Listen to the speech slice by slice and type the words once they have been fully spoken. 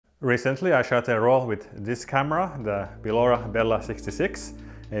Recently I shot a roll with this camera, the Bilora Bella 66,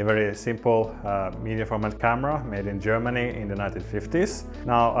 a very simple medium format camera made in Germany in the 1950s.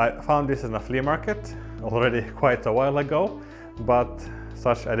 Now I found this in a flea market already quite a while ago, but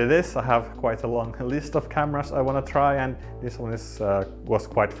such as it is, I have quite a long list of cameras I want to try, and this one was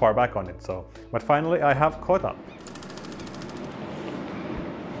quite far back on it. But finally I have caught up.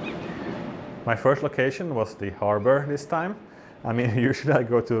 My first location was the harbor this time. I mean, usually I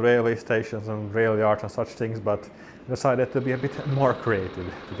go to railway stations and rail yards and such things, but decided to be a bit more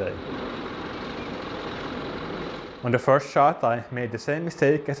creative today. On the first shot I made the same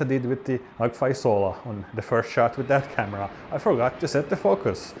mistake as I did with the Agfa Isola on the first shot with that camera. I forgot to set the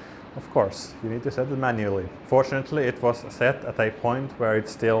focus. Of course, you need to set it manually. Fortunately, it was set at a point where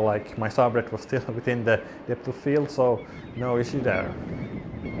it's still like my subject was still within the depth of field, so no issue there.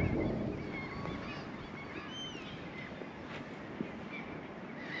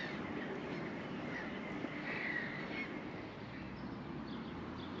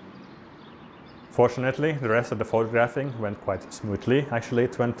 Fortunately, the rest of the photographing went quite smoothly. Actually,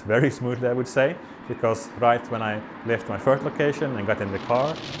 it went very smoothly, I would say, because right when I left my first location and got in the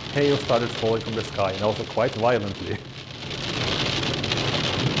car, hail started falling from the sky, and also quite violently.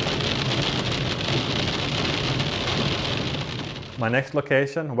 My next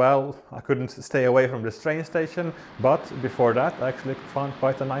location, well, I couldn't stay away from this train station, but before that I actually found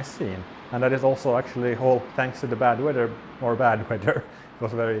quite a nice scene. And that is also actually all thanks to the bad weather, or bad weather. It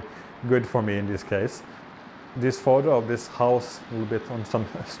was very good for me in this case. This photo of this house a little bit on some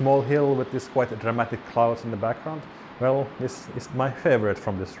small hill with this quite dramatic clouds in the background, well, this is my favorite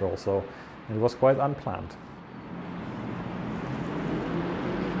from this roll, so it was quite unplanned.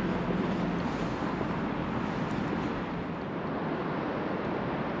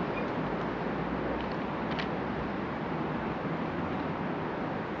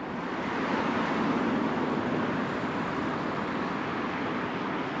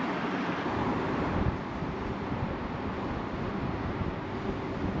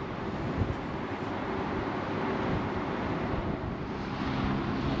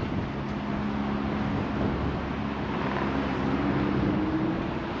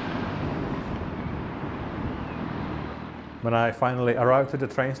 When I finally arrived at the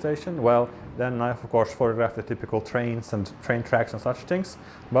train station, well, then I of course photographed the typical trains and train tracks and such things,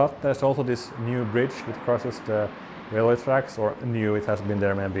 but there's also this new bridge that crosses the railway tracks, or new, it has been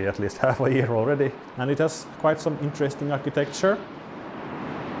there maybe at least half a year already, and it has quite some interesting architecture.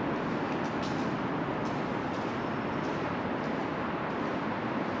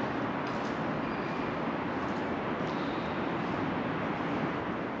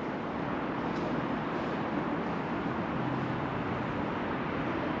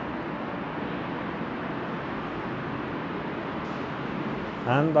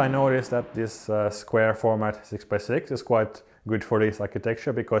 And I noticed that this square format 6x6 is quite good for this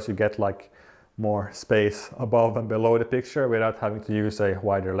architecture, because you get like more space above and below the picture without having to use a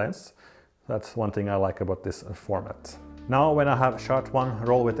wider lens. That's one thing I like about this format. Now, when I have shot one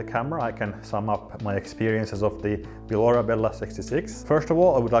roll with the camera, I can sum up my experiences of the Bilora Bella 66. First of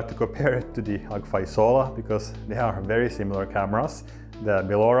all, I would like to compare it to the Agfa Isola, because they are very similar cameras. The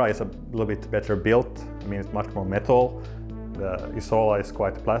Bilora is a little bit better built, I mean it's much more metal. The Isola is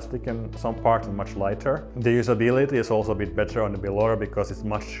quite plastic in some parts and much lighter. The usability is also a bit better on the Bilora, because it's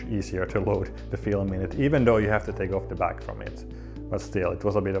much easier to load the film in it, even though you have to take off the back from it. But still, it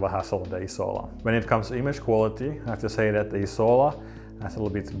was a bit of a hassle with the Isola. When it comes to image quality, I have to say that the Isola has a little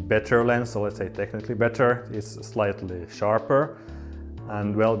bit better lens, so let's say technically better. It's slightly sharper.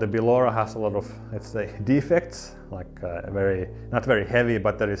 And well, the Bilora has a lot of, let's say, defects, like not very heavy,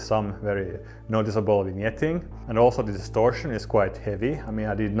 but there is some very noticeable vignetting. And also the distortion is quite heavy. I mean,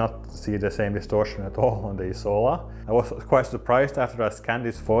 I did not see the same distortion at all on the Isola. I was quite surprised after I scanned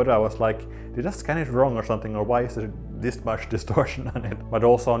this photo. I was like, did I scan it wrong or something, or why is there this much distortion on it? But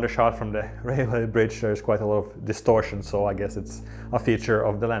also on the shot from the railway bridge, there's quite a lot of distortion, so I guess it's a feature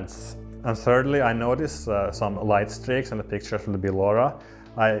of the lens. And thirdly, I noticed some light streaks in the pictures from the Bilora.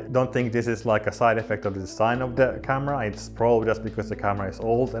 I don't think this is like a side effect of the design of the camera. It's probably just because the camera is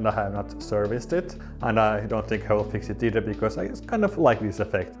old and I have not serviced it. And I don't think I will fix it either, because I kind of like this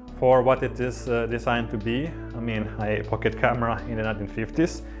effect. For what it is designed to be, I mean, a pocket camera in the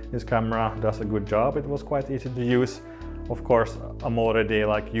 1950s, this camera does a good job. It was quite easy to use. Of course, I'm already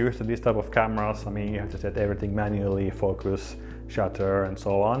like used to this type of cameras. I mean, you have to set everything manually, focus, shutter and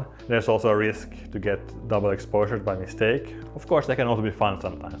so on. There's also a risk to get double exposure by mistake. Of course, they can also be fun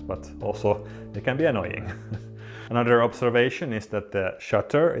sometimes, but also they can be annoying. Another observation is that the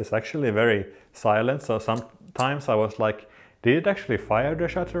shutter is actually very silent, so sometimes I was like did it actually fire the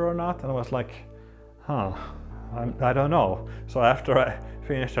shutter or not? And I was like, huh, I don't know. So after I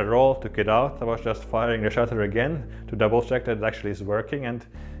finished the roll, took it out, I was just firing the shutter again to double check that it actually is working, and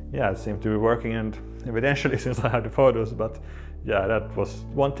yeah, it seemed to be working, and evidently since I had the photos, but yeah, that was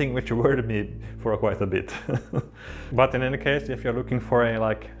one thing which worried me for quite a bit. But in any case, if you're looking for a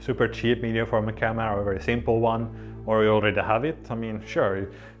like super cheap medium format camera or a very simple one, or you already have it, I mean, sure,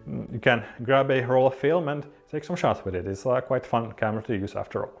 you can grab a roll of film and take some shots with it. It's a quite fun camera to use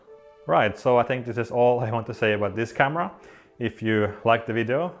after all. Right, so I think this is all I want to say about this camera. If you liked the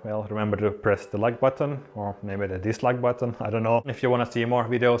video, well, remember to press the like button, or maybe the dislike button, I don't know. If you want to see more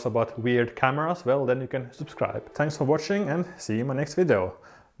videos about weird cameras, well, then you can subscribe. Thanks for watching and see you in my next video.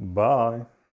 Bye!